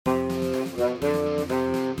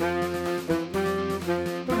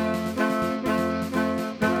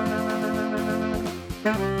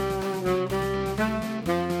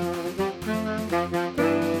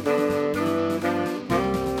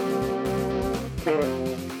Welcome,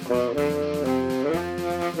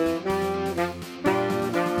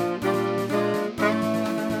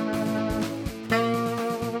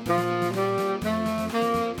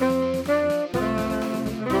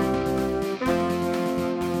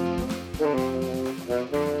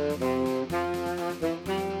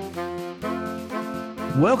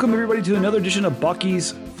 everybody, to another edition of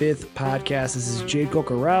Bucky's Fifth Podcast. This is Jake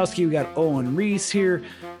Kokorowski. We got Owen Reese here.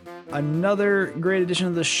 Another great edition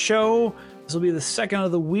of the show. This will be the second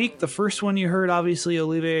of the week. The first one you heard, obviously,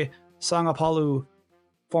 Olivier Sangapolu,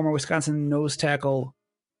 former Wisconsin nose tackle,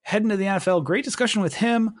 heading to the NFL. Great discussion with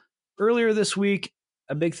him earlier this week.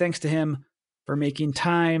 A big thanks to him for making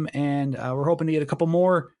time, and we're hoping to get a couple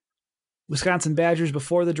more Wisconsin Badgers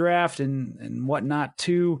before the draft and whatnot,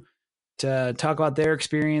 too, to talk about their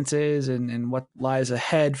experiences and what lies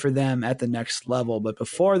ahead for them at the next level. But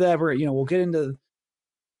before that, we'll get into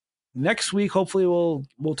next week. Hopefully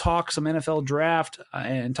we'll talk some NFL draft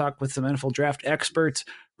and talk with some NFL draft experts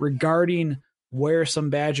regarding where some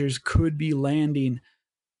Badgers could be landing,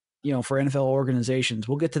 for NFL organizations.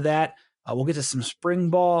 We'll get to that. We'll get to some spring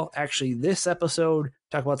ball. Actually, this episode,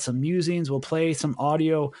 talk about some musings. We'll play some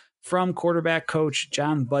audio from quarterback coach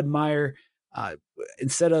John Budmeyer.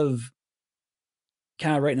 Instead of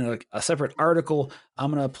kind of writing a separate article,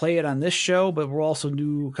 I'm going to play it on this show, but we'll also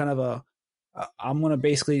do kind of I've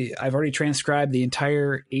already transcribed the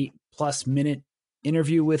entire 8+ minute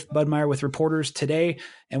interview with Budmeyer with reporters today.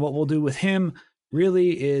 And what we'll do with him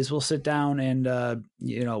really is we'll sit down and, I'm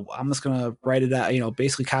just going to write it out,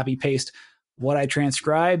 basically copy paste what I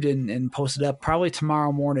transcribed and post it up probably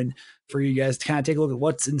tomorrow morning for you guys to kind of take a look at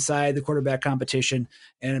what's inside the quarterback competition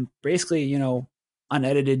and basically,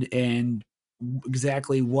 unedited and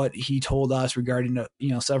exactly what he told us regarding,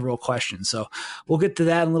 several questions. So we'll get to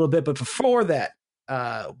that in a little bit. But before that,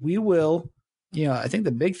 we will, I think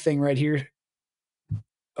the big thing right here,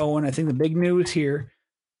 Owen, I think the big news here,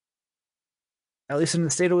 at least in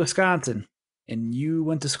the state of Wisconsin, and you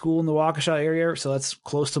went to school in the Waukesha area, so that's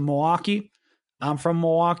close to Milwaukee. I'm from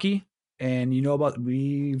Milwaukee, and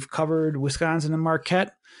we've covered Wisconsin and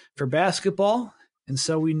Marquette for basketball. And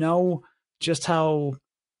so we know just how,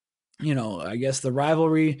 I guess the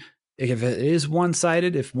rivalry, if it is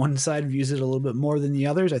one-sided, if one side views it a little bit more than the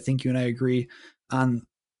others, I think you and I agree on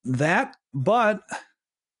that. But,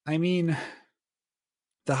 I mean,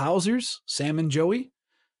 the Hausers, Sam and Joey,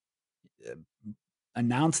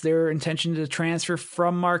 announced their intention to transfer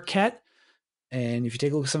from Marquette. And if you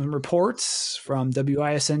take a look at some reports from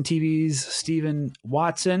WISN TV's Stephen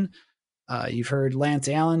Watson, you've heard Lance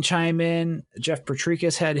Allen chime in. Jeff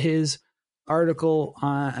Petrikis had his article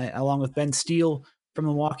along with Ben Steele from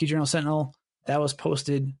the Milwaukee Journal-Sentinel. That was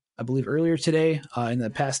posted, I believe, earlier today, in the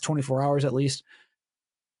past 24 hours at least.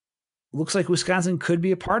 Looks like Wisconsin could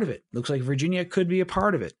be a part of it. Looks like Virginia could be a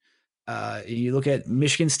part of it. You look at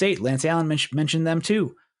Michigan State. Lance Allen mentioned them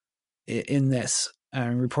too in this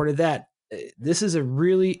and reported that. This is a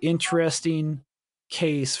really interesting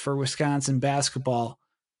case for Wisconsin basketball,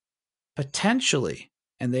 potentially.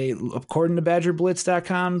 And they, according to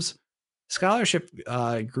BadgerBlitz.com's scholarship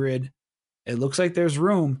grid, it looks like there's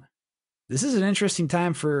room. This is an interesting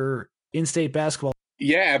time for in-state basketball.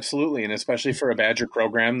 Yeah, absolutely. And especially for a Badger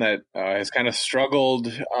program that has kind of struggled,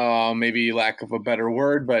 maybe lack of a better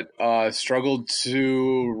word, but struggled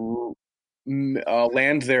to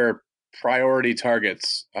land their priority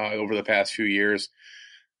targets over the past few years.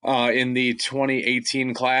 In the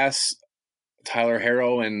 2018 class, Tyler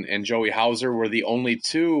Harrow and Joey Hauser were the only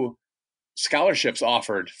two scholarships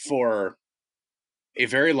offered for a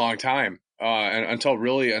very long time, and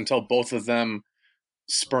until both of them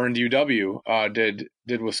spurned UW.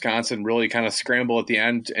 Did Wisconsin really kind of scramble at the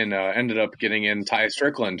end and ended up getting in Ty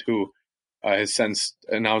Strickland, who has since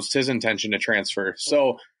announced his intention to transfer.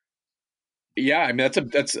 So, yeah, I mean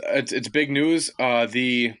it's big news.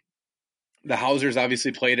 The Hausers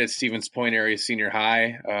obviously played at Stevens Point Area Senior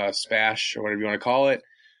High, SPASH, or whatever you want to call it,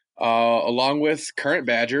 along with current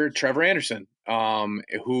Badger Trevor Anderson,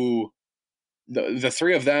 who the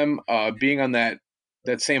three of them being on that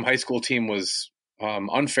same high school team was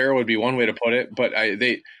unfair would be one way to put it, but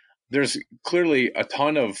there's clearly a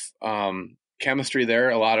ton of chemistry there.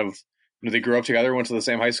 A lot of they grew up together, went to the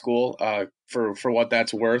same high school, for what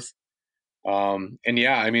that's worth. And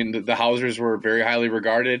yeah, I mean the Hausers were very highly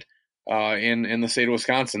regarded in the state of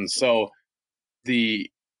Wisconsin. So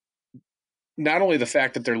not only the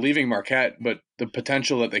fact that they're leaving Marquette, but the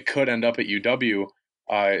potential that they could end up at UW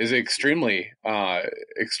is extremely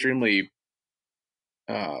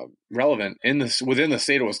relevant within the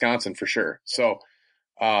state of Wisconsin for sure. So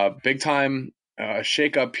big time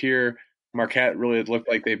shake up here. Marquette really looked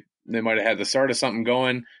like they might have had the start of something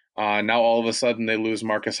going. Now all of a sudden they lose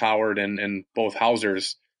Marcus Howard and both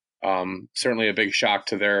Hausers. Certainly a big shock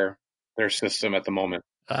to their system at the moment.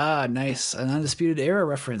 Ah, nice. An Undisputed Era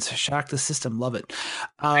reference. Shock the system. Love it.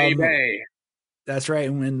 Baby. That's right.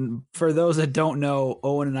 And for those that don't know,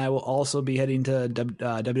 Owen and I will also be heading to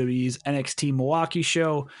WWE's NXT Milwaukee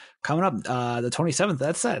show coming up the 27th.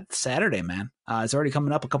 That's that Saturday, man. It's already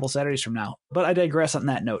coming up a couple Saturdays from now. But I digress on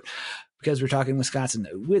that note because we're talking Wisconsin.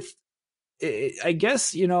 With, I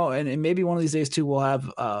guess, and maybe one of these days too, we'll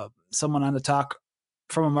have someone on to talk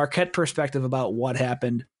from a Marquette perspective about what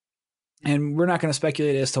happened. And we're not going to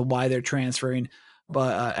speculate as to why they're transferring,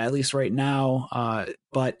 but at least right now.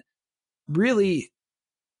 But really,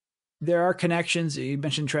 there are connections. You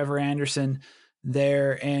mentioned Trevor Anderson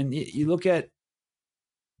there, and you look at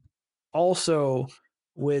also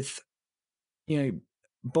with,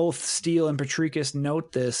 both Steele and Patrikas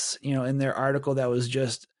note this, in their article that was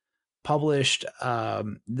just published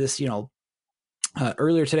this,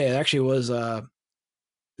 earlier today. It actually was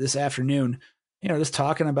this afternoon, just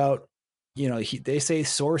talking about, they say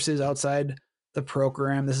sources outside the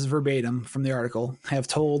program, this is verbatim from the article, have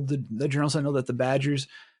told the Journal Sentinel that the Badgers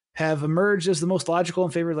have emerged as the most logical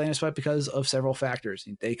and favored landing spot because of several factors.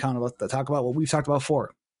 They talk about what we've talked about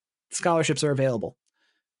before. Scholarships are available.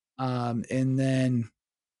 And then,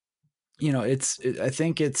 I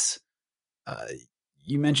think it's,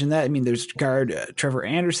 you mentioned that. I mean, there's guard Trevor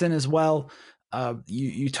Anderson as well.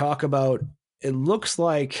 You talk about, it looks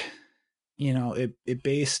like, it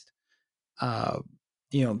based,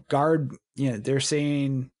 guard, they're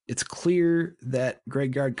saying it's clear that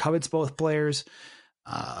Greg Gard covets both players.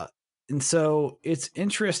 And so it's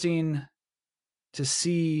interesting to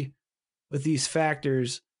see with these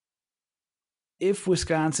factors if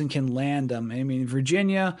Wisconsin can land them. I mean,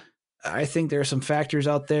 Virginia, I think there are some factors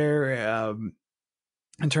out there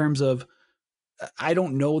in terms of, I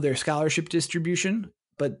don't know their scholarship distribution,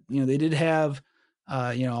 but they did have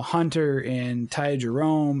Hunter and Ty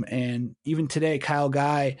Jerome, and even today Kyle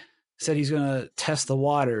Guy said he's going to test the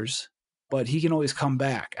waters, but he can always come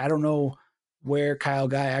back. I don't know where Kyle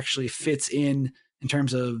Guy actually fits in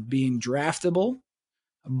terms of being draftable,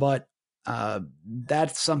 but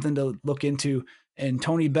that's something to look into. And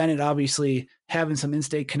Tony Bennett, obviously having some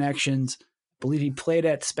in-state connections. I believe he played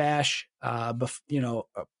at Spash,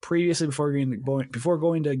 previously before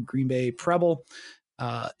going to Green Bay Preble,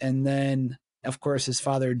 and then of course his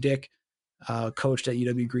father Dick coached at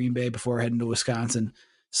UW Green Bay before heading to Wisconsin.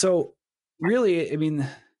 So really, I mean,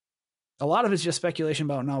 a lot of it's just speculation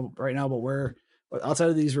right now, but where outside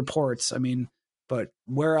of these reports, I mean, but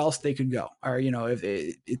where else they could go, or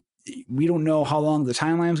if we don't know how long the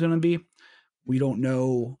timeline is going to be. We don't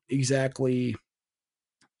know exactly,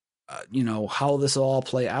 how this will all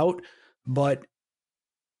play out, but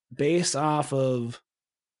based off of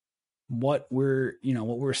what we're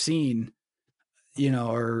seeing,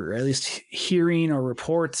 or at least hearing or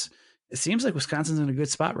reports, it seems like Wisconsin's in a good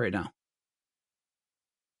spot right now.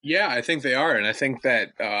 Yeah, I think they are. And I think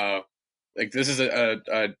that, this is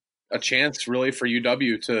a chance really for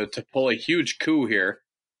UW to pull a huge coup here,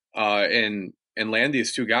 and land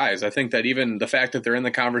these two guys. I think that even the fact that they're in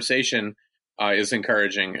the conversation is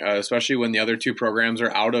encouraging, especially when the other two programs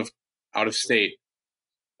are out of state.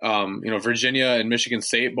 Virginia and Michigan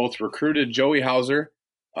State both recruited Joey Hauser.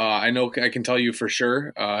 I know I can tell you for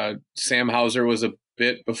sure. Sam Hauser was a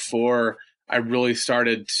bit before I really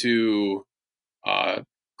started to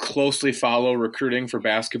closely follow recruiting for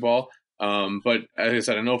basketball. But as I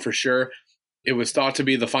said, I know for sure it was thought to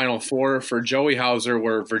be the Final Four for Joey Hauser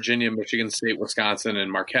were Virginia, Michigan State, Wisconsin,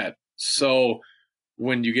 and Marquette. So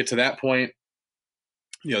when you get to that point,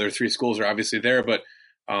 the other three schools are obviously there, but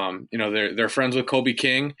they're friends with Kobe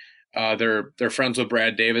King. They're friends with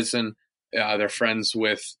Brad Davidson. They're friends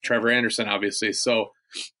with Trevor Anderson, obviously. So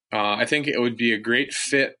I think it would be a great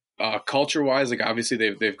fit culture-wise. Like obviously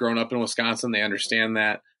they've grown up in Wisconsin. They understand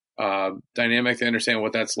that dynamic. They understand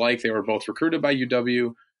what that's like. They were both recruited by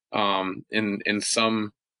UW in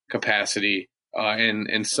some capacity,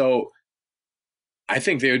 and so I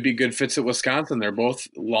think they would be good fits at Wisconsin. They're both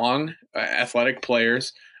long, athletic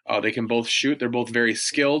players. They can both shoot. They're both very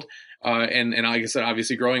skilled. And like I said,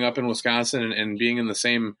 obviously growing up in Wisconsin and being in the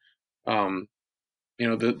same, the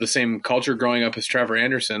same culture growing up as Trevor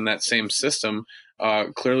Anderson, that same system,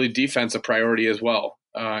 clearly defense a priority as well.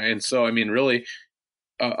 And so, I mean, really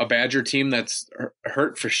a Badger team that's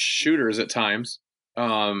hurt for shooters at times.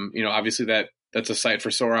 Obviously that's a sight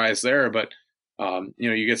for sore eyes there, but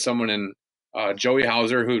you get someone in Joey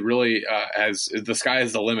Hauser who really has the sky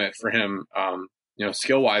is the limit for him.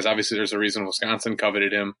 Skill wise, obviously there's a reason Wisconsin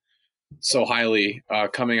coveted him. so highly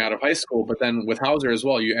coming out of high school. But then with Hauser as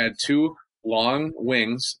well, you add two long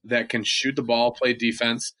wings that can shoot the ball, play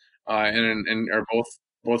defense, and are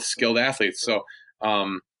both skilled athletes. So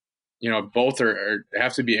both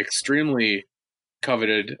have to be extremely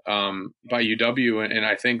coveted by UW, and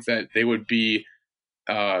I think that they would be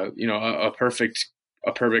a perfect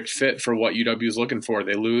fit for what UW is looking for.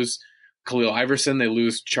 They lose Khalil Iverson, they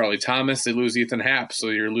lose Charlie Thomas, they lose Ethan Happ, so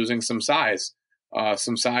you're losing some size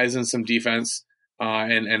and some defense,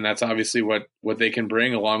 and that's obviously what they can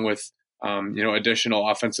bring along with additional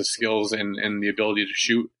offensive skills and the ability to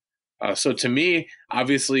shoot. So to me,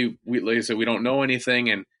 obviously, like I said, we don't know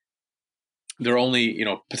anything, and they're only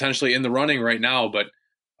potentially in the running right now, but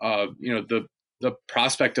the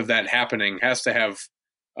prospect of that happening has to have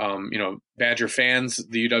Badger fans,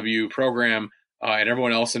 the UW program, and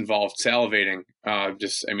everyone else involved salivating.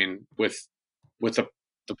 With the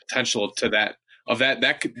potential to that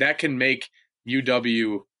can make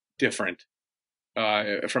UW different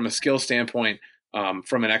from a skill standpoint,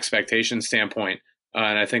 from an expectation standpoint,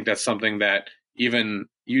 and I think that's something that even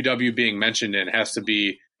UW being mentioned in has to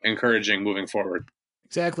be encouraging moving forward.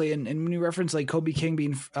 Exactly, and when you reference like Kobe King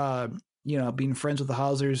being being friends with the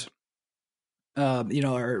Hausers,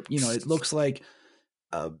 it looks like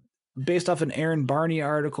based off an Aaron Barney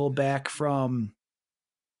article back from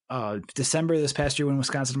December this past year when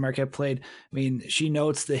Wisconsin and Marquette played. I mean, she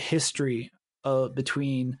notes the history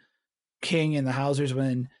between King and the Hausers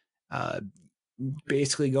when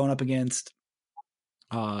basically going up against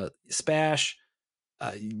Spash.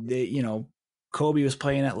 Kobe was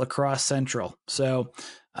playing at La Crosse Central, so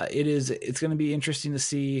it's going to be interesting to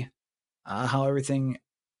see how everything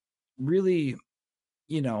really,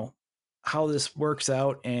 how this works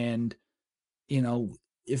out, and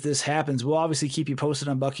if this happens, we'll obviously keep you posted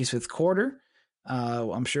on Bucky's fifth quarter.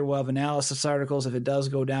 I'm sure we'll have analysis articles if it does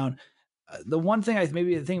go down. The one thing I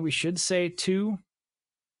think we should say too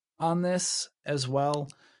on this as well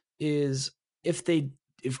is if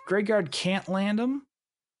Greg Gard can't land them,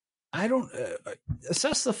 I don't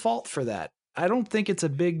assess the fault for that. I don't think it's a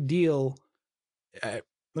big deal. Let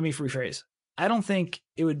me rephrase. I don't think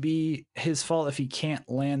it would be his fault if he can't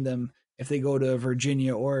land them if they go to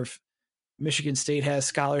Virginia or if Michigan State has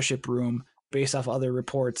scholarship room based off other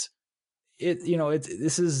reports.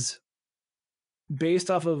 This is based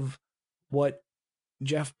off of what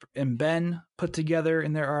Jeff and Ben put together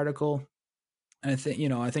in their article. And I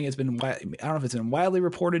think it's been, I don't know if it's been widely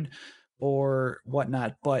reported or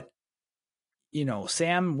whatnot, but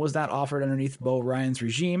Sam was not offered underneath Bo Ryan's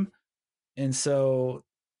regime. And so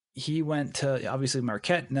he went to obviously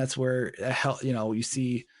Marquette, and that's where you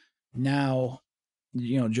see now,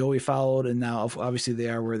 Joey followed, and now obviously they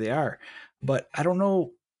are where they are. But I don't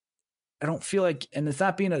know. I don't feel like, and it's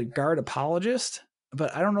not being a Gard apologist,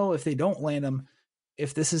 but I don't know if they don't land him,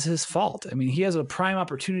 if this is his fault. I mean, he has a prime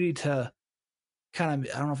opportunity to kind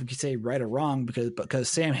of, I don't know if you could say right or wrong, because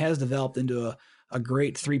Sam has developed into a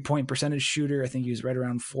great 3-point percentage shooter. I think he was right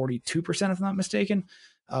around 42%, if I'm not mistaken,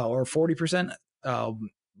 or 40%.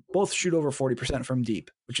 Both shoot over 40% from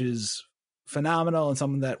deep, which is phenomenal, and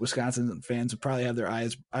something that Wisconsin fans would probably have their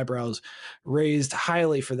eyebrows raised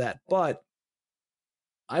highly for that. But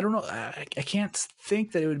I don't know. I can't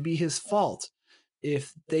think that it would be his fault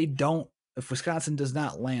if Wisconsin does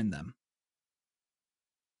not land them.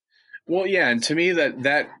 Well, yeah, and to me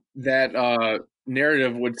that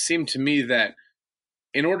narrative would seem to me that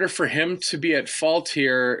in order for him to be at fault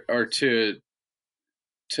here, or to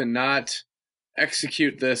not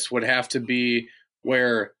execute this, would have to be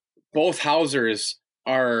where both Hausers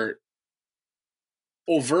are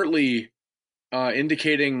overtly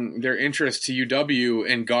indicating their interest to UW,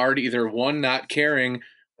 and Gard either one, not caring,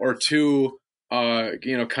 or two,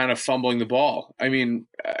 kind of fumbling the ball. I mean,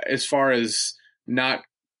 as far as not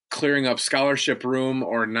clearing up scholarship room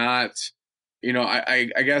or not,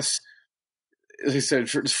 I guess, as I said,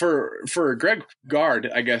 for Greg Gard,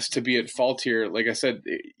 I guess, to be at fault here, like I said,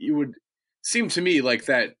 it would seem to me like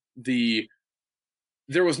that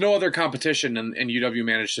there was no other competition, and UW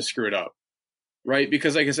managed to screw it up, right?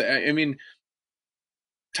 Because, like I said, I mean,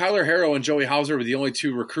 Tyler Harrow and Joey Hauser were the only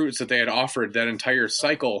two recruits that they had offered that entire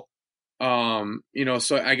cycle. So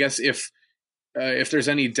I guess if there's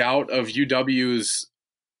any doubt of UW's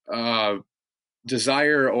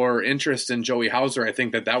desire or interest in Joey Hauser, I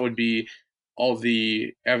think that would be all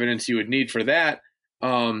the evidence you would need for that.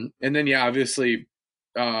 And then, yeah, obviously,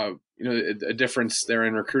 a difference there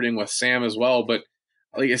in recruiting with Sam as well. But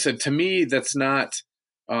like I said, to me, that's not.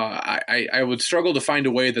 I would struggle to find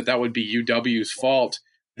a way that would be UW's fault.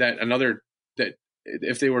 That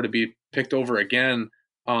if they were to be picked over again,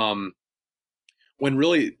 when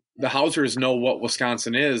really the Hausers know what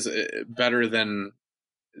Wisconsin is better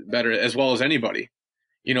as well as anybody.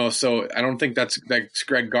 So I don't think that's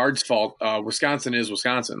Greg Gard's fault. Wisconsin is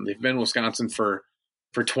Wisconsin. They've been Wisconsin for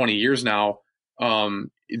 20 years now.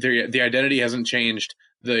 The identity hasn't changed.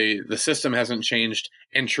 The system hasn't changed.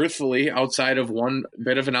 And truthfully, outside of one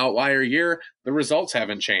bit of an outlier year, the results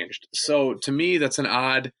haven't changed. So to me, that's an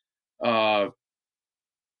odd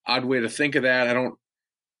way to think of that. I don't,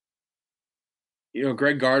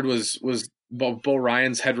 Greg Gard was Bo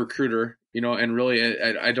Ryan's head recruiter, and really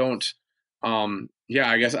I don't, I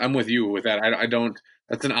guess I'm with you with that. I don't,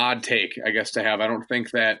 that's an odd take, I guess, to have. I don't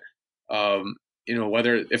think that,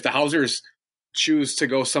 if the Hausers choose to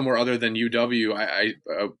go somewhere other than UW, I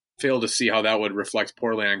fail to see how that would reflect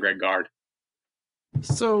poorly on Greg Gard.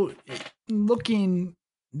 So looking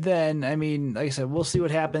then, I mean, like I said, we'll see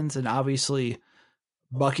what happens. And obviously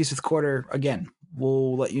Bucky's Fifth Quarter, again,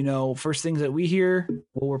 we'll let you know first things that we hear.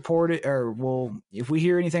 We'll report it, or if we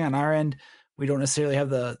hear anything on our end. We don't necessarily have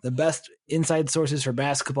the best inside sources for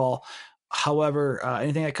basketball. However,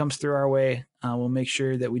 anything that comes through our way, we'll make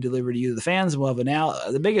sure that we deliver to you, the fans. We'll have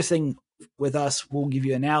the biggest thing with us, we'll give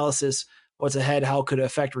you analysis, what's ahead, how could it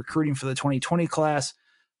affect recruiting for the 2020 class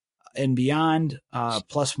and beyond,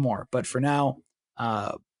 plus more. But for now,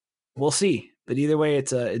 we'll see. But either way,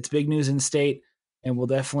 it's big news in state, and we'll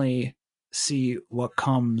definitely see what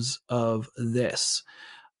comes of this.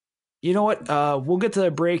 You know what? We'll get to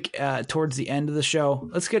the break towards the end of the show.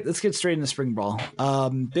 Let's get straight into spring ball.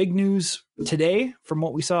 Big news today from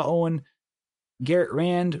what we saw. Owen, Garrett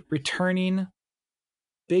Rand returning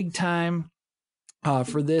big time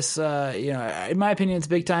for this. In my opinion, it's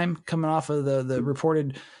big time coming off of the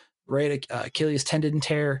reported Achilles tendon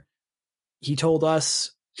tear. He told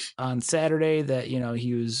us on Saturday that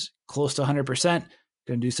he was close to 100%,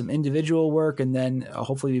 going to do some individual work, and then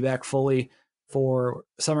hopefully be back fully for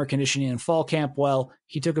summer conditioning and fall camp. Well,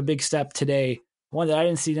 he took a big step today, one that I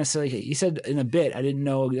didn't see necessarily. He said in a bit, I didn't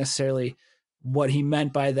know necessarily what he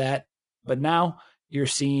meant by that, but now you're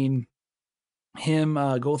seeing him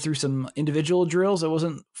go through some individual drills. It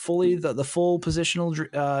wasn't fully the full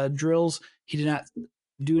positional drills. He did not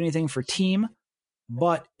do anything for team,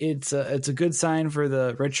 but it's a good sign for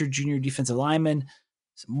the redshirt junior defensive lineman.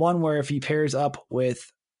 One where if he pairs up with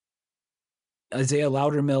Isaiah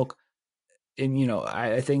Loudermilk, and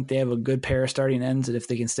I think they have a good pair of starting ends, and if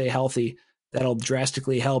they can stay healthy, that'll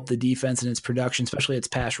drastically help the defense and its production, especially its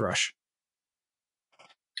pass rush.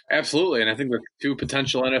 Absolutely, and I think the two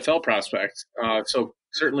potential NFL prospects. So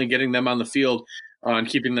certainly getting them on the field and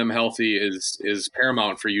keeping them healthy is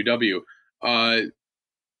paramount for UW.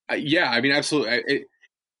 Absolutely.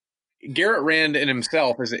 Garrett Rand in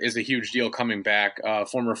himself is a huge deal coming back.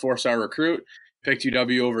 Former 4-star recruit, picked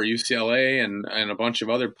UW over UCLA and a bunch of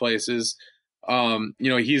other places.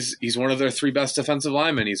 He's one of their 3 best defensive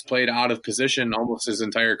linemen. He's played out of position almost his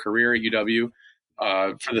entire career at UW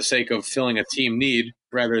for the sake of filling a team need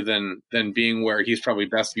rather than being where he's probably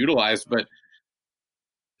best utilized. But,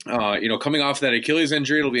 coming off that Achilles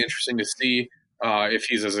injury, it'll be interesting to see if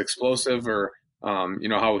he's as explosive or,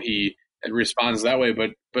 how he responds that way.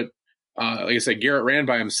 But like I said, Garrett Rand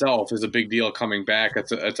by himself is a big deal coming back.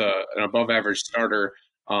 It's an above average starter,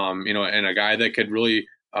 and a guy that could really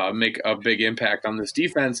make a big impact on this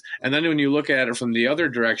defense. And then when you look at it from the other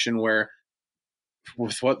direction, where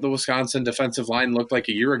with what the Wisconsin defensive line looked like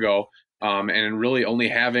a year ago, and really only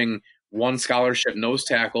having one scholarship nose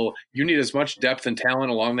tackle, you need as much depth and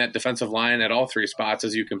talent along that defensive line at all 3 spots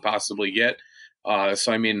as you can possibly get.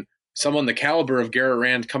 So, I mean, someone the caliber of Garrett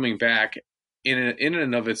Rand coming back in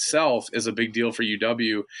and of itself is a big deal for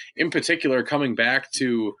UW. In particular, coming back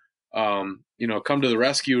to come to the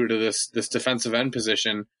rescue to this defensive end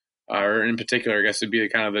position, or in particular, I guess it'd be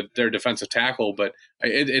kind of their defensive tackle. But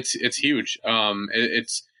it's huge.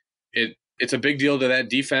 It's a big deal to that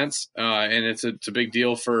defense, and it's a big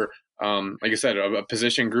deal for like I said, a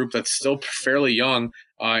position group that's still fairly young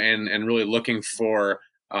and really looking for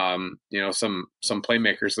some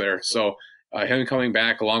playmakers there. So him coming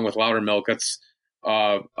back along with Loudermilk, that's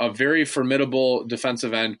a very formidable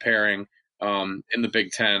defensive end pairing in the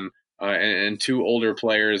Big Ten, and 2 older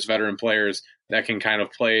players, veteran players that can kind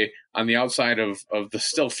of play on the outside of the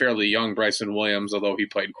still fairly young Bryson Williams, although he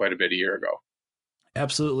played quite a bit a year ago.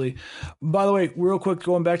 Absolutely. By the way, real quick,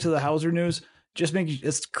 going back to the Hauser news,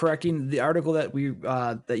 just correcting the article that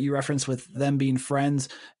that you referenced with them being friends.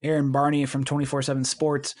 Erin Barney from 24/7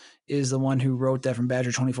 Sports is the one who wrote that from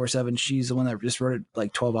Badger 24/7. She's the one that just wrote it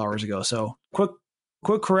like 12 hours ago. So quick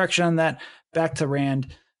correction on that. Back to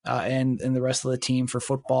Rand and the rest of the team for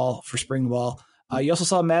football, for spring ball. You also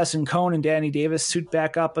saw Madison Cone and Danny Davis suit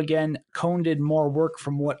back up again. Cone did more work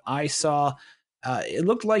from what I saw. It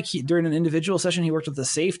looked like during an individual session, he worked with the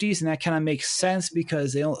safeties, and that kind of makes sense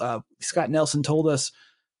because Scott Nelson told us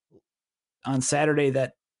on Saturday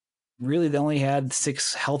that really they only had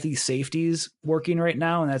 6 healthy safeties working right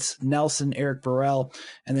now, and that's Nelson, Eric Burrell,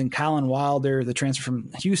 and then Colin Wilder, the transfer from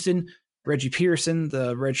Houston, Reggie Pearson,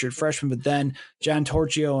 the redshirt freshman, but then John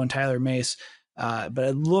Torchio and Tyler Mace. But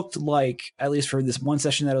it looked like, at least for this one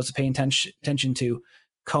session that I was paying attention to,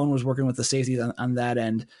 Cone was working with the safeties on that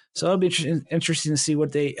end. So it'll be interesting to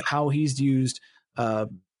see how he's used.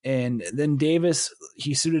 And then Davis,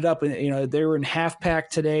 he suited up, and they were in half pack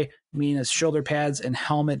today, meaning his shoulder pads and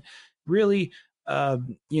helmet. Really, I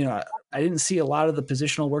didn't see a lot of the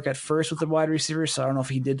positional work at first with the wide receivers, so I don't know if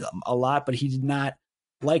he did a lot, but he did not,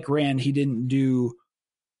 like Rand, he didn't do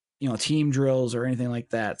team drills or anything like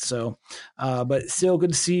that. So, but still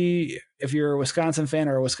good to see. If you're a Wisconsin fan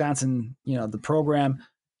or a Wisconsin, the program,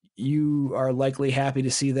 you are likely happy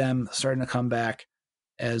to see them starting to come back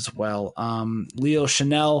as well. Leo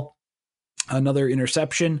Chanel, another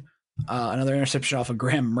interception off of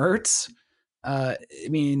Graham Mertz.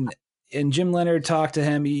 And Jim Leonard talked to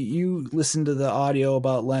him. You listened to the audio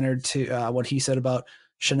about Leonard, to what he said about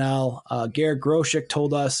Chanel. Garrett Groshek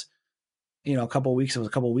told us, a couple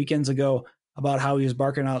weekends ago, about how he was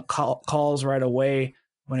barking out calls right away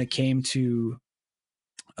when it came to,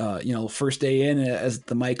 first day in as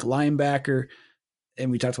the Mike linebacker.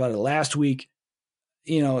 And we talked about it last week,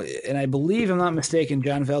 and I believe, I'm not mistaken,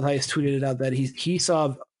 John Veldheis tweeted it out that he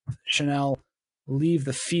saw Chanel leave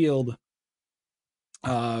the field.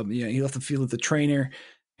 He left the field with the trainer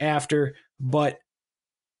after, but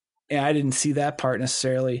I didn't see that part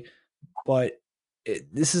necessarily. But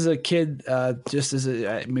this is a kid, just as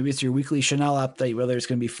maybe it's your weekly Chanel update, whether it's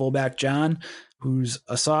going to be fullback John, who's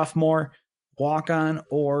a sophomore, walk on,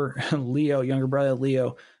 or Leo, younger brother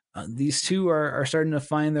Leo. These two are starting to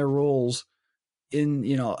find their roles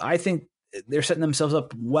I think they're setting themselves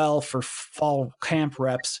up well for fall camp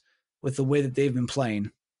reps with the way that they've been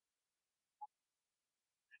playing.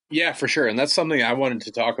 Yeah, for sure. And that's something I wanted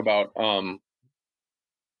to talk about.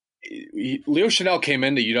 Leo Chanel came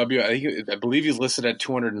into UW. I believe he's listed at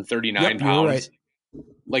 239 pounds. Right.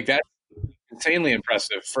 Like, that's insanely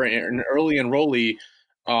impressive for an early enrollee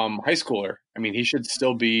high schooler. I mean, he should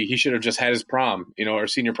have just had his prom, or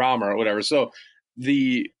senior prom or whatever. So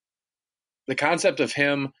the concept of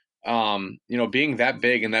him, being that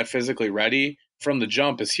big and that physically ready from the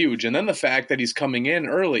jump is huge. And then the fact that he's coming in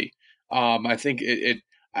early, I think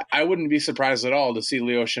I wouldn't be surprised at all to see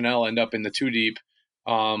Leo Chanel end up in the 2 deep,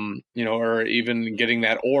 or even getting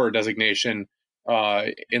that Orr designation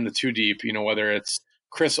in the 2 deep, whether it's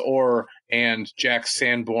Chris Orr and Jack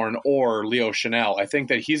Sanborn or Leo Chanel. I think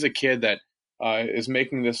that he's a kid that is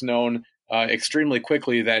making this known extremely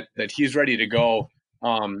quickly that he's ready to go.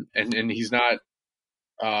 And he's not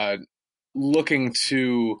looking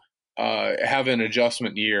to have an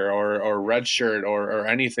adjustment year or redshirt or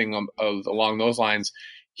anything along those lines.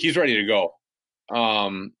 He's ready to go.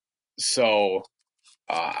 So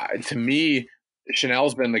to me,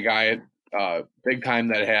 Chanel's been the guy big time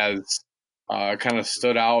that has kind of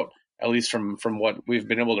stood out, at least from what we've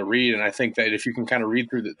been able to read. And I think that if you can kind of read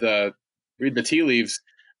through the tea leaves,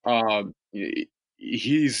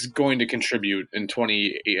 he's going to contribute in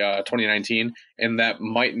 2019, and that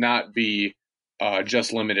might not be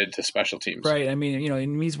just limited to special teams. Right. I mean,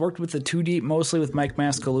 and he's worked with the 2 deep mostly with Mike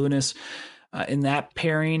Mascalunas in that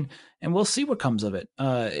pairing, and we'll see what comes of it.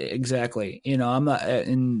 Exactly. I'm not,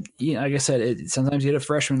 and like I said, sometimes you hit a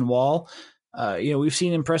freshman wall. We've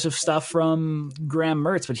seen impressive stuff from Graham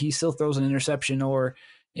Mertz, but he still throws an interception. Or,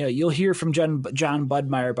 you'll hear from John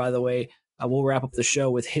Budmeyer, by the way. We'll wrap up the show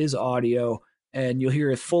with his audio, and you'll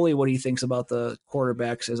hear fully what he thinks about the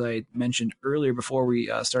quarterbacks, as I mentioned earlier before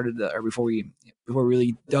we started, before we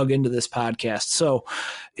really dug into this podcast. So,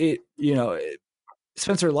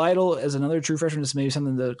 Spencer Lytle as another true freshman is maybe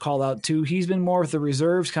something to call out too. He's been more with the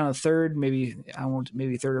reserves, kind of third, maybe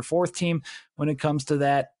third or fourth team when it comes to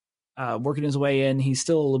that. Working his way in, he's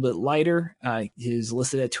still a little bit lighter. He's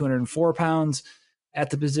listed at 204 pounds at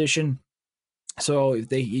the position. So if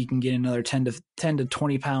he can get another 10 to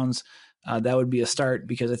 20 pounds, that would be a start,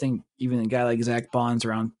 because I think even a guy like Zach Bond's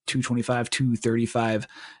around 225, 235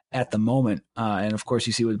 at the moment. And of course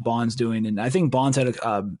you see what Bond's doing. And I think Bond's had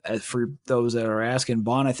for those that are asking,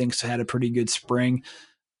 Bond, I think, had a pretty good spring.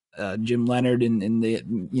 Jim Leonard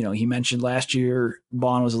he mentioned last year,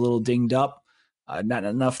 Bond was a little dinged up, not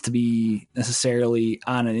enough to be necessarily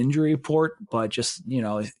on an injury report, but just,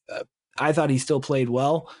 I thought he still played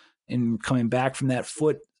well in coming back from that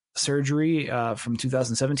foot surgery from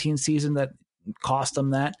 2017 season that cost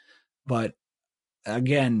them that. But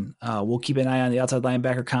again, we'll keep an eye on the outside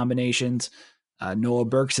linebacker combinations. Noah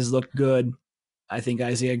Burks has looked good. I think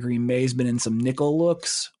Isaiah Green May's been in some nickel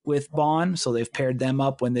looks with Bond, so they've paired them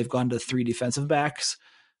up when they've gone to 3 defensive backs.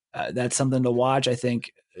 That's something to watch. I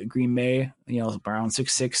think Green May, around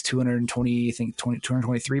 6'6", 220, I think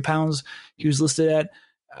 223 pounds he was listed at,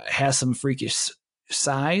 has some freakish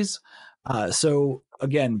size. So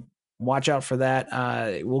again, watch out for that.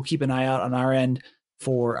 We'll keep an eye out on our end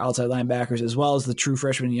for outside linebackers as well as the true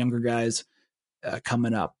freshmen and younger guys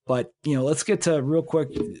coming up. But, let's get to real quick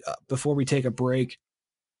before we take a break.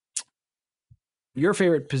 Your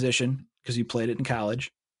favorite position, because you played it in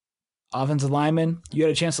college, offensive lineman. You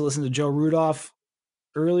had a chance to listen to Joe Rudolph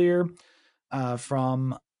earlier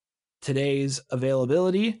from today's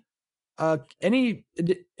availability. Any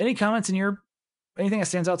comments anything that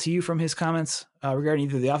stands out to you from his comments regarding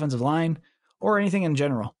either the offensive line or anything in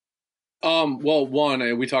general? Well,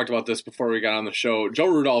 one, we talked about this before we got on the show. Joe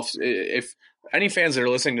Rudolph, if any fans that are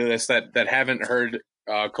listening to this that haven't heard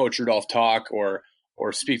Coach Rudolph talk or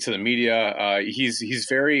speak to the media, he's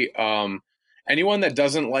very anyone that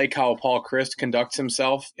doesn't like how Paul Chryst conducts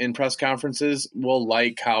himself in press conferences will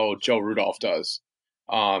like how Joe Rudolph does.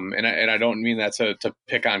 And I don't mean that to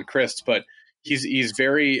pick on Chryst, but he's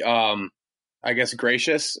very I guess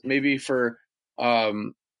gracious, maybe for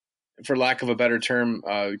lack of a better term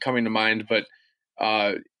coming to mind, but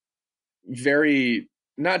very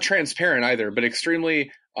not transparent either, but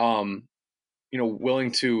extremely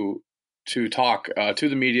willing to talk to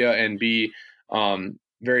the media and be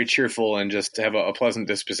very cheerful and just have a pleasant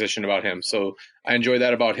disposition about him. So I enjoy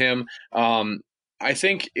that about him. I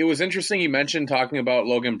think it was interesting you mentioned talking about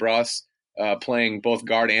Logan Bruss playing both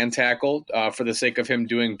guard and tackle for the sake of him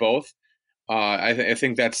doing both. I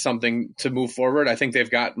think that's something to move forward. I think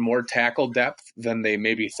they've got more tackle depth than they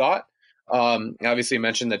maybe thought. Obviously, you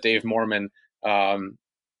mentioned that Dave Moorman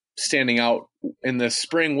standing out in the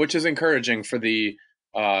spring, which is encouraging for the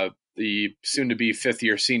soon-to-be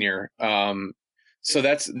fifth-year senior. So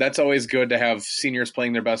that's always good to have seniors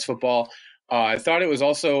playing their best football. I thought it was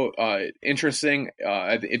also interesting.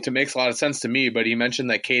 It makes a lot of sense to me, but he mentioned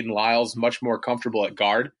that Caden Lyles much more comfortable at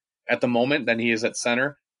guard at the moment than he is at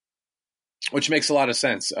center, which makes a lot of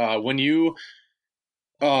sense. When you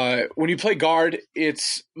play guard,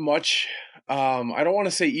 it's much I don't want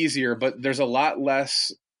to say easier, but there's a lot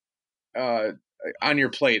less on your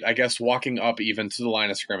plate, I guess, walking up even to the line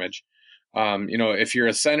of scrimmage. If you're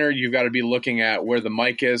a center, you've got to be looking at where the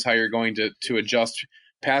mic is, how you're going to adjust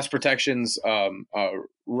pass protections,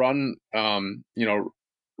 run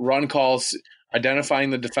calls, identifying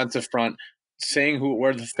the defensive front,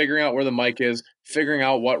 figuring out where the mic is, figuring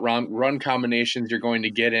out what run combinations you're going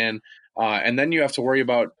to get in, and then you have to worry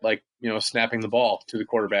about snapping the ball to the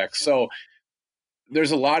quarterback. So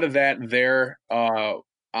there's a lot of that there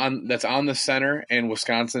that's on the center, and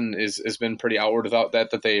Wisconsin has been pretty outward about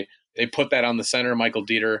that they put that on the center. Michael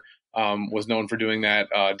Dieter was known for doing that.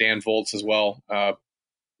 Dan Volz as well,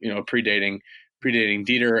 predating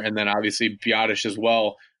Dieter, and then obviously Biotish as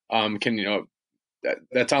well.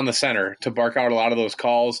 That's on the center to bark out a lot of those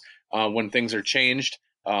calls when things are changed.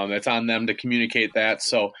 That's on them to communicate that.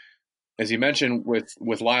 So, as you mentioned,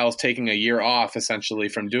 with Lyles taking a year off essentially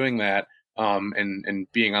from doing that and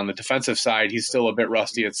being on the defensive side, he's still a bit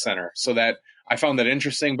rusty at center. So that I found that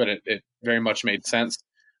interesting, but it very much made sense.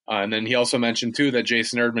 And then he also mentioned too that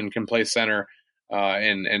Jason Erdman can play center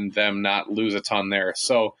and them not lose a ton there.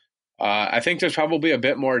 So I think there's probably a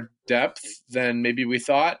bit more depth than maybe we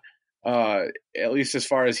thought. At least as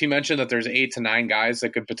far as he mentioned that there's 8 to 9 guys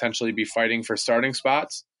that could potentially be fighting for starting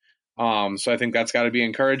spots. So I think that's got to be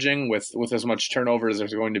encouraging with as much turnover as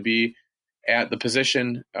there's going to be at the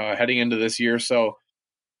position heading into this year. So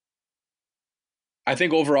I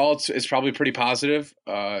think overall it's probably pretty positive.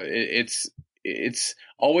 It's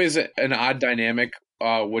always an odd dynamic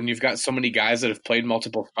when you've got so many guys that have played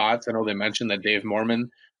multiple spots. I know they mentioned that Dave Moorman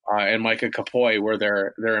and Micah Kapoy were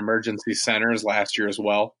their emergency centers last year as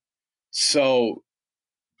well. So,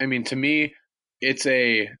 I mean, to me, it's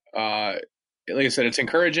like I said, it's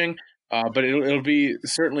encouraging, but it'll be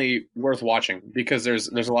certainly worth watching because there's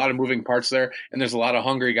a lot of moving parts there, and there's a lot of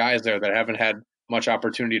hungry guys there that haven't had much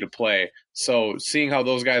opportunity to play. So, seeing how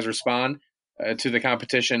those guys respond to the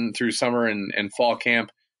competition through summer and fall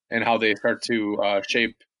camp, and how they start to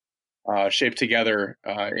shape together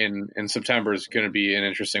in September is going to be an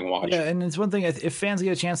interesting watch. Yeah, and it's one thing, if fans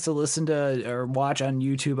get a chance to listen to or watch on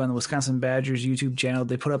YouTube on the Wisconsin Badgers YouTube channel,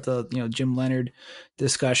 they put up the Jim Leonard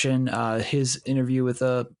discussion, his interview with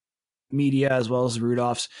media as well as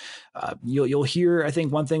Rudolph's. You'll hear, I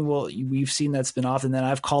think one thing we've seen that's been often that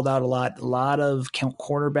I've called out a lot of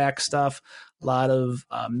quarterback stuff, a lot of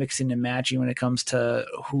mixing and matching when it comes to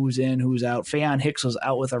who's in, who's out. Faion Hicks was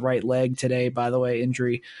out with a right leg today, by the way,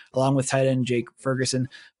 injury, along with tight end Jake Ferguson.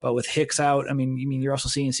 But with Hicks out, I mean, you're also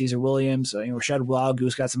seeing Caesar Williams, Rashad Wild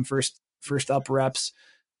Goose got some first up reps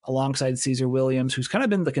alongside Caesar Williams, who's kind of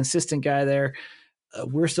been the consistent guy there.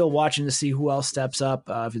 We're still watching to see who else steps up.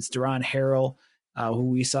 If it's Duron Harrell, who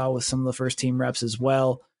we saw with some of the first team reps as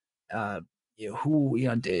well. How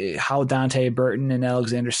Dante Burton and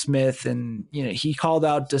Alexander Smith, and he called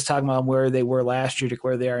out just talking about where they were last year to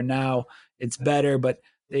where they are now. It's better, but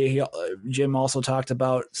Jim also talked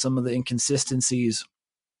about some of the inconsistencies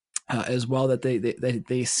as well that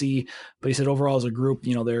they see. But he said overall as a group,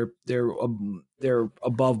 they're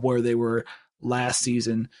above where they were last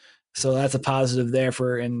season. So that's a positive there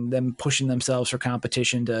and them pushing themselves for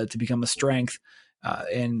competition to become a strength.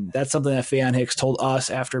 And that's something that Faion Hicks told us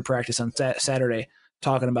after practice on Saturday,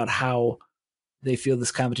 talking about how they feel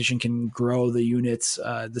this competition can grow the units,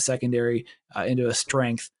 the secondary, into a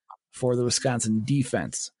strength for the Wisconsin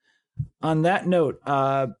defense. On that note,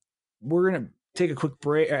 we're going to take a quick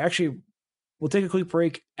break. Actually, we'll take a quick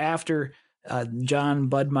break after John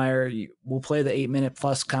Budmeyer. We'll play the 8-minute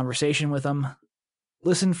plus conversation with him.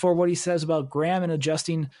 Listen for what he says about Graham and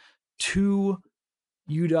adjusting to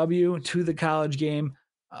UW, to the college game.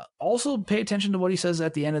 Also pay attention to what he says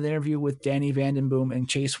at the end of the interview with Danny Vandenboom and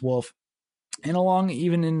Chase Wolf, and along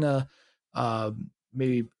even in the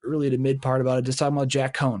maybe early to mid part about it, just talking about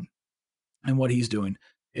Jack Cohn and what he's doing.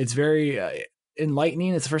 It's very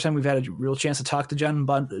enlightening. It's the first time we've had a real chance to talk to John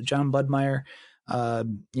Budmeyer,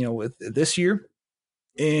 with this year.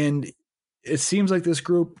 And it seems like this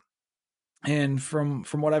group, and from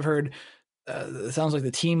what I've heard, it sounds like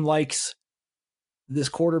the team likes this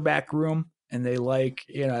quarterback room, and they like,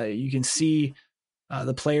 you can see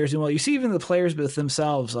the players doing well. You see even the players with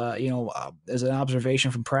themselves, as an observation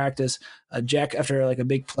from practice, Jack, after like a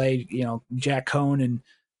big play, Jack Cohn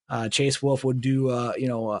and Chase Wolf would do,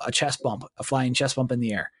 a chest bump, a flying chest bump in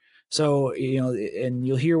the air. So, and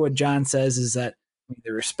you'll hear what John says is that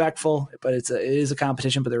they're respectful, but it is a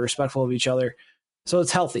competition, but they're respectful of each other. So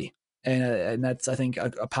it's healthy. And that's, I think,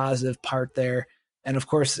 a positive part there. And of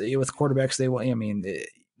course, with quarterbacks,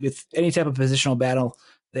 with any type of positional battle,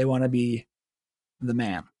 they want to be the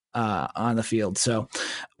man on the field. So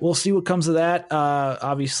we'll see what comes of that,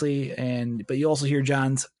 obviously. But you also hear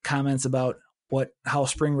John's comments about how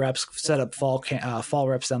spring reps set up fall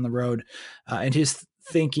reps down the road, and his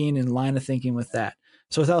thinking and line of thinking with that.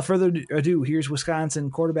 So without further ado, here's Wisconsin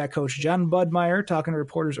quarterback coach John Budmeyer talking to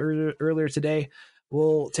reporters earlier today.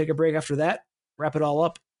 We'll take a break after that, wrap it all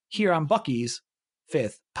up here on Bucky's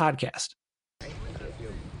 5th podcast.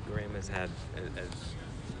 Graham has had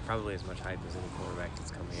probably as much hype as any quarterback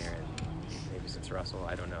that's come here, and maybe since Russell,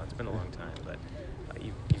 I don't know. It's been a long time, but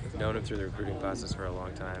you've known him through the recruiting process for a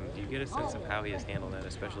long time. Do you get a sense of how he has handled that,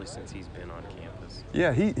 especially since he's been on campus?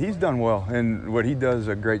 Yeah, he's done well, and what he does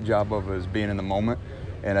a great job of is being in the moment,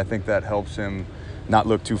 and I think that helps him not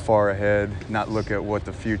look too far ahead, not look at what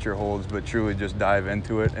the future holds, but truly just dive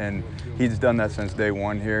into it. And he's done that since day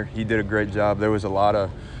one here. He did a great job. There was a lot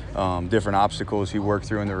of different obstacles he worked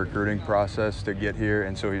through in the recruiting process to get here,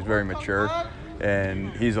 and so he's very mature,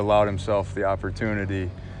 and he's allowed himself the opportunity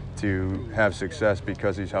to have success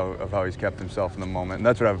because of how he's kept himself in the moment. And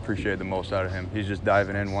that's what I've appreciated the most out of him. He's just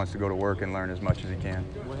diving in, wants to go to work and learn as much as he can.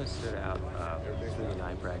 What has stood out through the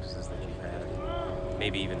 9 practices that you've had?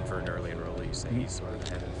 Maybe even for an early enrollee, you say he's sort of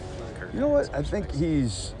ahead of the curve. You know what? I think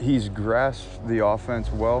he's grasped the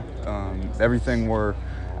offense well. Everything we're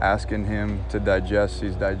asking him to digest,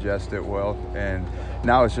 he's digested it well. And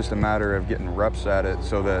now it's just a matter of getting reps at it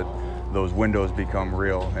so that those windows become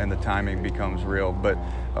real and the timing becomes real. But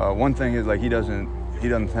one thing is, like, he doesn't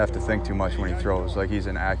have to think too much when he throws. Like, he's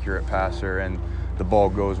an accurate passer, and the ball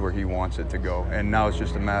goes where he wants it to go. And now it's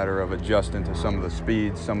just a matter of adjusting to some of the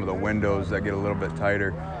speeds, some of the windows that get a little bit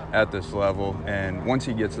tighter at this level. And once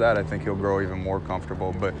he gets that, I think he'll grow even more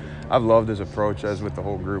comfortable. But I've loved his approach, as with the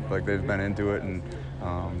whole group. Like, they've been into it, and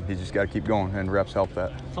he's just got to keep going, and reps help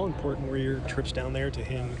that. How important were your trips down there to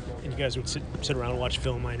him? And you guys would sit around and watch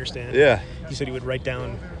film, I understand. Yeah. He said he would write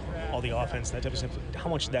down all the offense, that type of stuff. How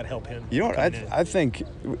much did that help him? You know what, I think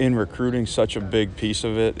in recruiting, such a big piece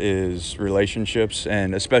of it is relationships,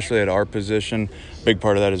 and especially at our position, a big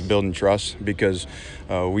part of that is building trust, because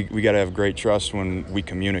we got to have great trust when we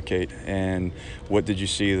communicate. And what did you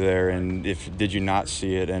see there, and did you not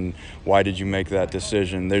see it, and why did you make that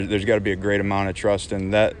decision? There's got to be a great amount of trust,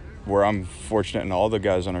 and that where I'm fortunate and all the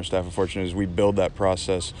guys on our staff are fortunate is we build that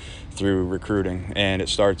process through recruiting, and it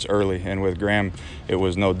starts early. And with Graham, it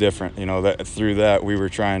was no different. That through that we were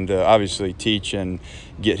trying to obviously teach and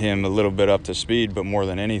get him a little bit up to speed, but more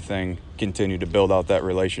than anything, continue to build out that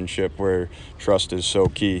relationship where trust is so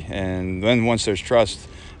key. And then once there's trust,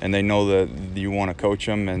 and they know that you want to coach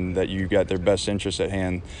them and that you got their best interests at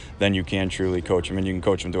hand, then you can truly coach them, and you can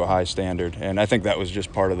coach them to a high standard. And I think that was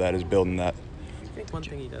just part of that, is building that. I think one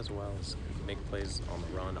thing he does well is make plays on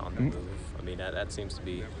the run, on the move. I mean, that seems to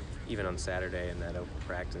be, even on Saturday in that open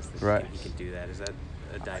practice, that he can do that. Is that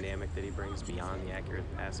a dynamic that he brings beyond the accurate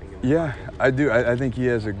passing? Yeah, I do. I think he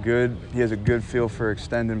has a good feel for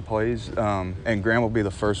extending plays. And Graham will be the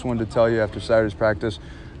first one to tell you after Saturday's practice,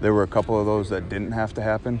 there were a couple of those that didn't have to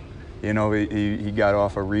happen. He got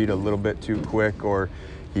off a read a little bit too quick, or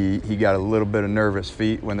he got a little bit of nervous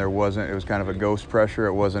feet when there wasn't. It was kind of a ghost pressure.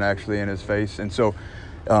 It wasn't actually in his face. And so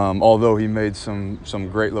although he made some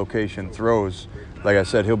great location throws, like I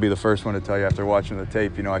said, he'll be the first one to tell you after watching the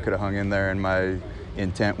tape, I could have hung in there and my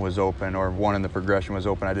intent was open, or one in the progression was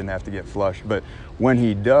open. I didn't have to get flush. But when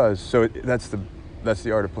he does, so that's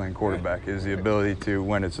the art of playing quarterback, is the ability to,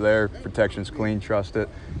 when it's there, protection's clean, trust it,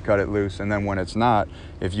 cut it loose. And then when it's not,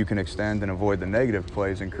 if you can extend and avoid the negative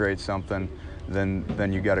plays and create something,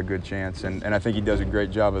 then you got a good chance. And I think he does a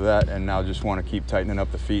great job of that, and now just want to keep tightening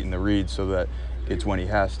up the feet and the read so that it's when he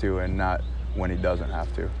has to and not when he doesn't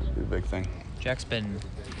have to. It'd be a big thing. Jack's been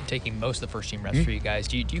taking most of the first-team reps for you guys.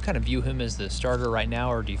 Do you kind of view him as the starter right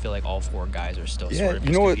now, or do you feel like all 4 guys are still sort of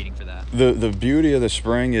just competing for that? The beauty of the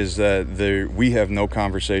spring is that we have no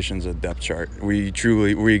conversations at depth chart. We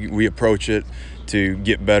truly we approach it to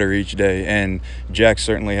get better each day, and Jack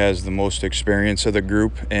certainly has the most experience of the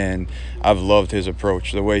group, and I've loved his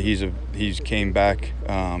approach, the way he's came back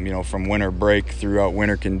from winter break, throughout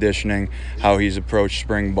winter conditioning, how he's approached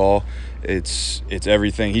spring ball. It's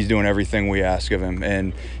everything. He's doing everything we ask of him,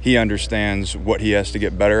 and he understands what he has to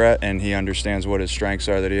get better at, and he understands what his strengths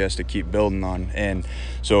are that he has to keep building on. And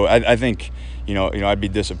so I think I'd be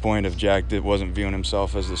disappointed if Jack wasn't viewing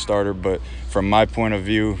himself as the starter, but from my point of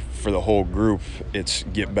view, for the whole group, it's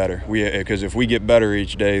get better. Because if we get better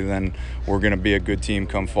each day, then we're going to be a good team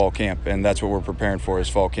come fall camp, and that's what we're preparing for, is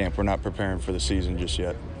fall camp. We're not preparing for the season just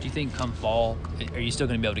yet. Do you think come fall, are you still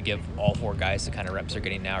going to be able to give all 4 guys the kind of reps they're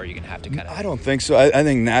getting now, or are you going to have to kind of? I don't think so. I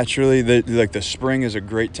think naturally, the spring is a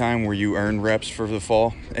great time where you earn reps for the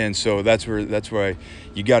fall, and so that's why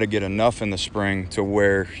you got to get enough in the spring to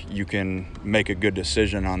where you can make a good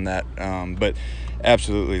decision on that. But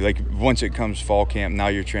absolutely, once it comes fall camp, now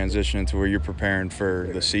you're transitioning to where you're preparing for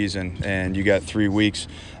the season, and you got 3 weeks,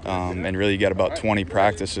 and really you got about 20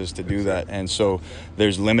 practices to do that. And so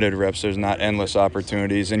there's limited reps. There's not endless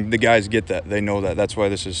opportunities, and the guys get that. They know that. That's why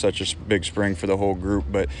this is such a big spring for the whole group.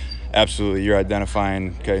 But absolutely, you're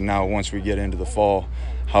identifying, okay, now once we get into the fall,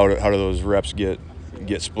 how do those reps get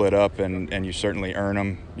split up, and you certainly earn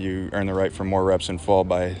them. You earn the right for more reps in fall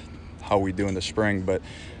by how we do in the spring, but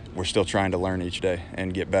we're still trying to learn each day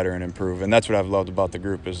and get better and improve. And that's what I've loved about the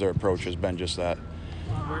group, is their approach has been just that.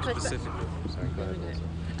 More specifically, sorry, go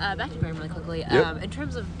ahead. Back to Graham really quickly. Yep. In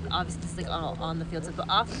terms of, obviously this is all on the field stuff, but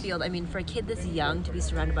off the field, I mean, for a kid this young to be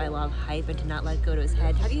surrounded by a lot of hype and to not let it go to his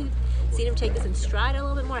head, have you seen him take this in stride a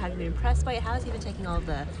little bit more? Have you been impressed by it? How has he been taking all of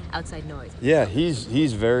the outside noise? Yeah, he's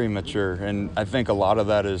very mature, and I think a lot of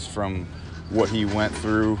that is from what he went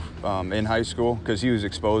through in high school, because he was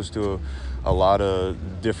exposed to a lot of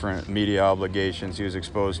different media obligations. He was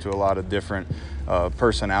exposed to a lot of different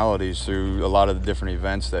personalities through a lot of the different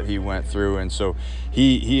events that he went through, and so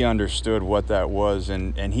he understood what that was,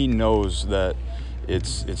 and he knows that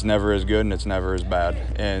it's never as good and it's never as bad.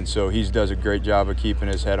 And so he does a great job of keeping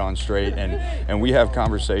his head on straight, and we have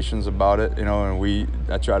conversations about it, and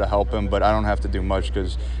I try to help him, but I don't have to do much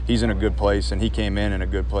because he's in a good place, and he came in a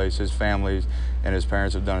good place. His family and his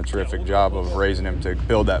parents have done a terrific job of raising him to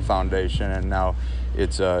build that foundation, and now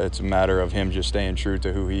it's a matter of him just staying true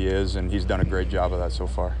to who he is, and he's done a great job of that so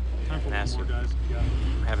far. I haven't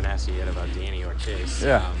asked you yet about Danny or Chase.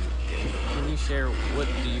 Yeah. Can you share, what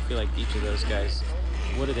do you feel like each of those guys,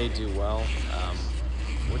 what do they do well?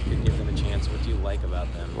 What could give them a chance? What do you like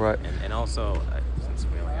about them? Right. And also, since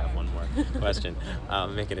we only have one more question,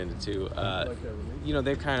 make it into 2.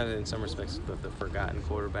 They're kind of, in some respects, the forgotten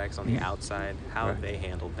quarterbacks on the outside. How have they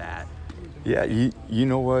handled that? Yeah, you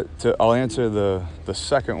know what? I'll answer the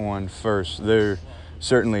second one first. They're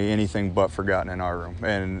certainly anything but forgotten in our room.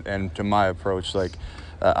 And to my approach,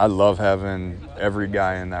 I love having every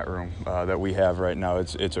guy in that room that we have right now.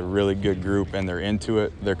 It's a really good group, and they're into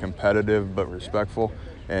it. They're competitive but respectful,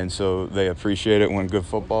 And so they appreciate it when good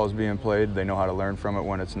football is being played. They know how to learn from it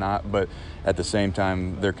when it's not. But at the same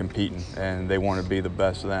time, they're competing, and they want to be the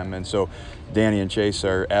best of them. And so Danny and Chase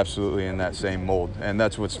are absolutely in that same mold. And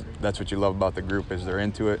that's what you love about the group, is they're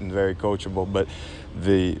into it and very coachable. But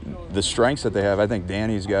the strengths that they have, I think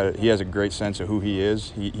Danny's got it. He has a great sense of who he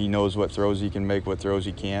is. He knows what throws he can make, what throws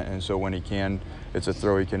he can't. And so when he can, it's a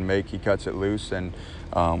throw he can make, he cuts it loose. And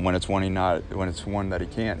when it's one that he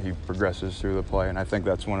can't, he progresses through the play. And I think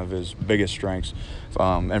that's one of his biggest strengths.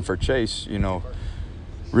 And for Chase, you know,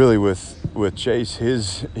 really with Chase,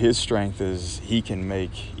 his strength is he can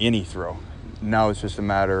make any throw. Now it's just a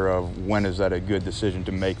matter of when is that a good decision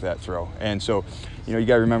to make that throw. And so, you know, you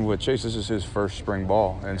got to remember with Chase, this is his first spring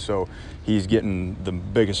ball. And so he's getting the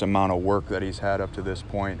biggest amount of work that he's had up to this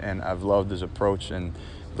point. And I've loved his approach and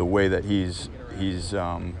the way that he's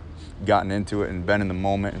gotten into it and been in the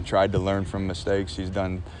moment and tried to learn from mistakes. He's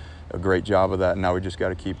done a great job of that. And now we just got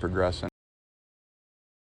to keep progressing.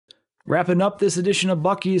 Wrapping up this edition of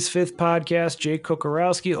Bucky's Fifth Podcast, Jake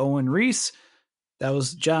Kocorowski, Owen Reese. That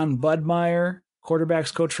was John Budmeyer,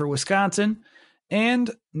 quarterbacks coach for Wisconsin.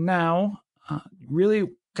 And now, really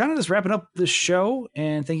kind of just wrapping up the show.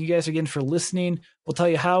 And thank you guys again for listening. We'll tell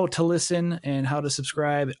you how to listen and how to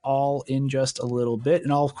subscribe all in just a little bit.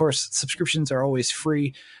 And all, of course, subscriptions are always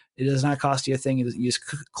free. It does not cost you a thing. You just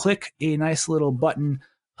click a nice little button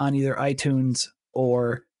on either iTunes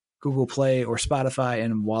or Google Play or Spotify,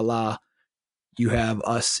 and voila, you have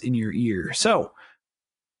us in your ear. So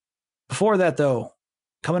before that, though,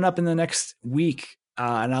 coming up in the next week,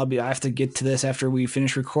 and I have to get to this after we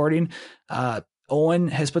finish recording. Owen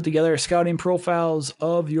has put together scouting profiles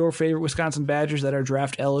of your favorite Wisconsin Badgers that are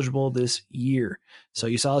draft eligible this year. So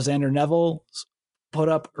you saw Xander Neville put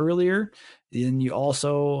up earlier. Then you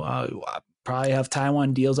also probably have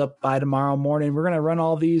Taiwan deals up by tomorrow morning. We're going to run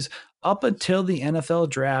all these up until the NFL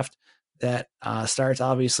draft that starts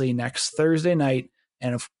obviously next Thursday night.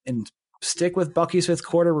 And stick with Bucky's Fifth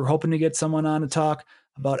Quarter. We're hoping to get someone on to talk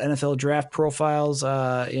about NFL draft profiles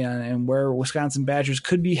and where Wisconsin Badgers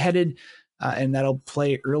could be headed. And that'll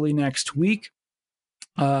play early next week.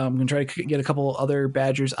 I'm going to try to get a couple other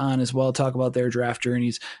Badgers on as well, talk about their draft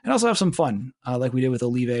journeys, and also have some fun like we did with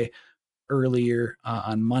Olive earlier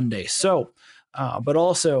on Monday. So, but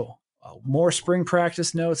also more spring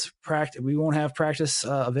practice notes. We won't have practice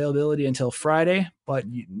availability until Friday, but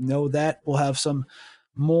you know that we'll have some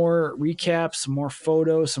more recaps, some more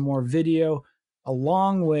photos, some more video,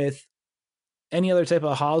 along with any other type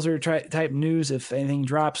of Hauser type news if anything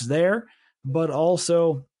drops there. But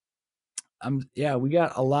also, we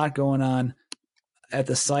got a lot going on at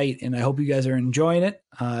the site, and I hope you guys are enjoying it,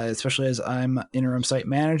 especially as I'm interim site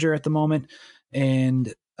manager at the moment.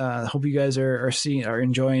 And I hope you guys are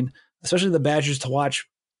enjoying, especially the Badgers to watch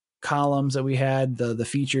columns that we had, the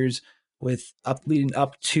features leading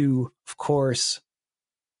up to, of course,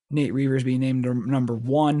 Nate Reavers being named number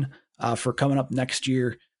 1 for coming up next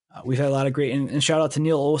year. We've had a lot of great, and shout out to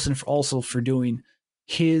Neil Olson for doing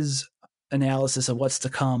his analysis of what's to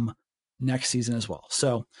come next season as well.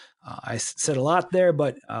 So I said a lot there,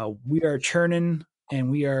 but we are churning, and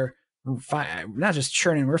we are not just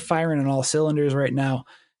churning, we're firing on all cylinders right now.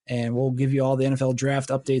 And we'll give you all the NFL draft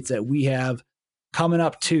updates that we have coming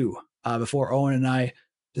up too, before Owen and I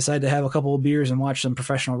decide to have a couple of beers and watch some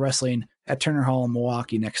professional wrestling at Turner Hall in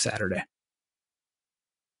Milwaukee next Saturday.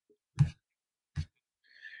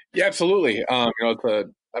 Yeah, absolutely. I'm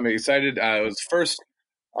excited. It was first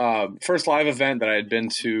live event that I had been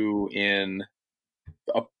to in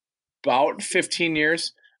about 15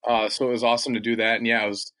 years. So it was awesome to do that. And yeah, it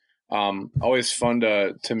was always fun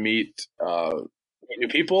to meet new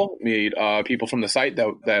people, people from the site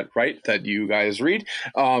that you guys read.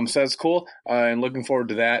 So that's cool. And looking forward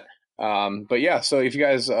to that. But yeah, so if you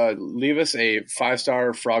guys leave us a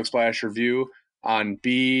 5-star Frog Splash review on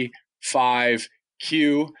B5Q,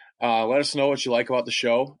 let us know what you like about the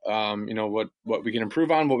show. What we can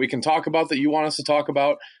improve on, what we can talk about that you want us to talk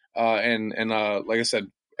about. And like I said,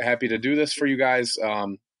 happy to do this for you guys.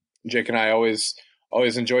 Jake and I always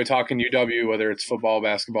enjoy talking UW, whether it's football,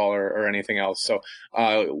 basketball, or anything else. So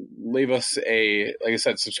leave us like I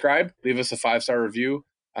said, subscribe, leave us a 5-star review,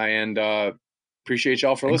 and appreciate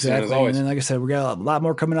y'all for listening as always. And then, like I said, we got a lot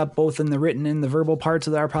more coming up, both in the written and the verbal parts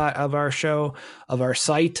of our show, of our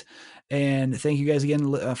site. And thank you guys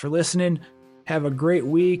again for listening. Have a great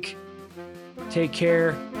week. Take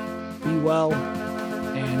care. Be well.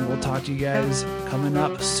 And we'll talk to you guys coming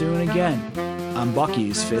up soon again on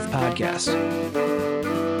Bucky's Fifth Podcast.